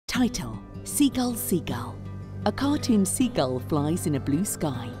Title: Seagull, Seagull. A cartoon seagull flies in a blue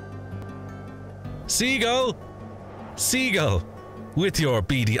sky. Seagull, Seagull, with your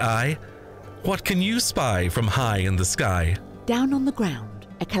beady eye, what can you spy from high in the sky? Down on the ground,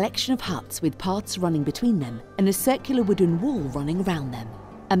 a collection of huts with paths running between them and a circular wooden wall running around them.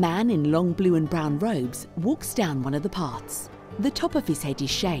 A man in long blue and brown robes walks down one of the paths. The top of his head is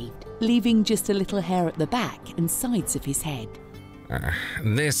shaved, leaving just a little hair at the back and sides of his head.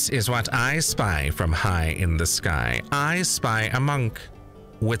 This is what I spy from high in the sky. I spy a monk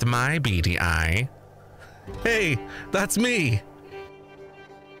with my beady eye. Hey, that's me!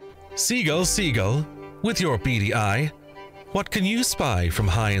 Seagull, Seagull, with your beady eye, what can you spy from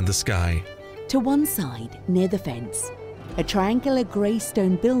high in the sky? To one side, near the fence, a triangular grey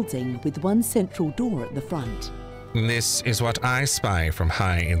stone building with one central door at the front. This is what I spy from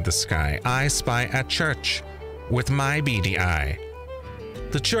high in the sky. I spy a church with my beady eye.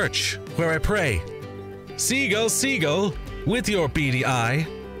 The church where I pray. Seagull, Seagull, with your beady eye,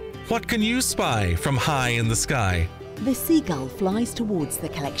 what can you spy from high in the sky? The seagull flies towards the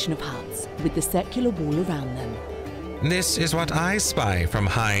collection of huts with the circular wall around them. This is what I spy from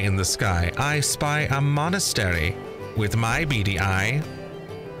high in the sky. I spy a monastery with my beady eye.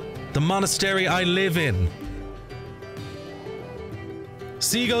 The monastery I live in.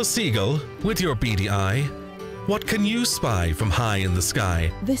 Seagull, Seagull, with your beady eye, what can you spy from high in the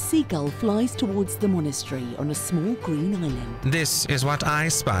sky? The seagull flies towards the monastery on a small green island. This is what I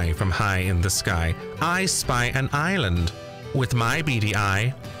spy from high in the sky. I spy an island with my beady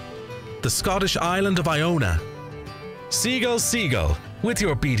eye. The Scottish island of Iona. Seagull, Seagull, with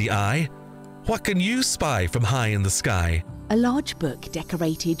your beady eye, what can you spy from high in the sky? A large book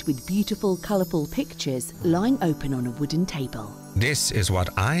decorated with beautiful, colourful pictures lying open on a wooden table. This is what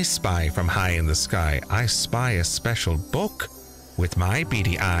I spy from high in the sky. I spy a special book with my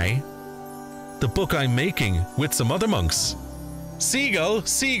beady eye. The book I'm making with some other monks. Seagull,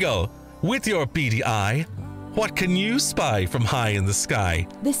 Seagull, with your beady eye, what can you spy from high in the sky?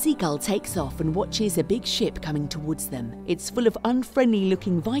 The seagull takes off and watches a big ship coming towards them. It's full of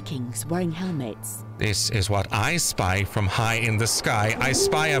unfriendly-looking Vikings wearing helmets. This is what I spy from high in the sky. I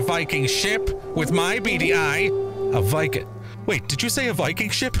spy a Viking ship with my beady eye. A Viking... Wait, did you say a Viking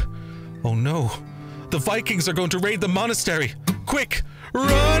ship? Oh no. The Vikings are going to raid the monastery. Quick,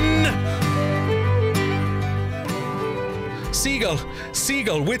 run! Seagull,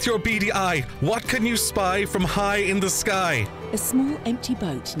 Seagull, with your beady eye, what can you spy from high in the sky? A small empty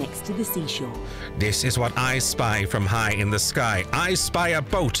boat next to the seashore. This is what I spy from high in the sky. I spy a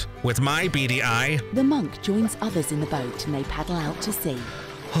boat with my beady eye. The monk joins others in the boat and they paddle out to sea.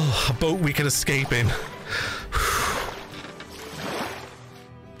 Oh, a boat we can escape in.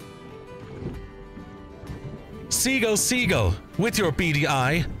 Seagull, Seagull, with your beady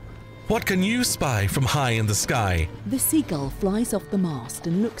eye, what can you spy from high in the sky? The seagull flies off the mast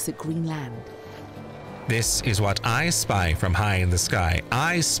and looks at green land. This is what I spy from high in the sky.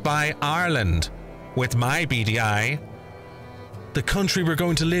 I spy Ireland with my beady eye. The country we're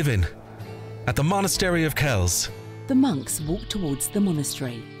going to live in, at the monastery of Kells. The monks walk towards the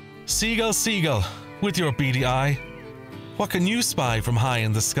monastery. Seagull, Seagull, with your beady eye, what can you spy from high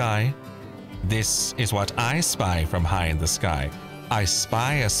in the sky? This is what I spy from high in the sky. I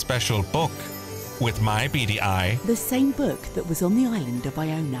spy a special book with my beady eye. The same book that was on the island of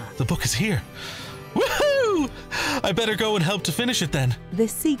Iona. The book is here. Woohoo! I better go and help to finish it then. The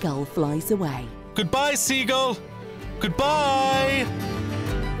seagull flies away. Goodbye, Seagull. Goodbye!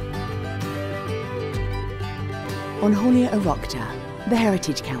 On Holia Arocta, the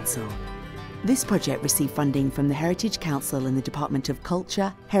Heritage Council. This project received funding from the Heritage Council and the Department of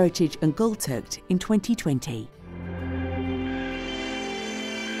Culture, Heritage and Gaeltacht in 2020.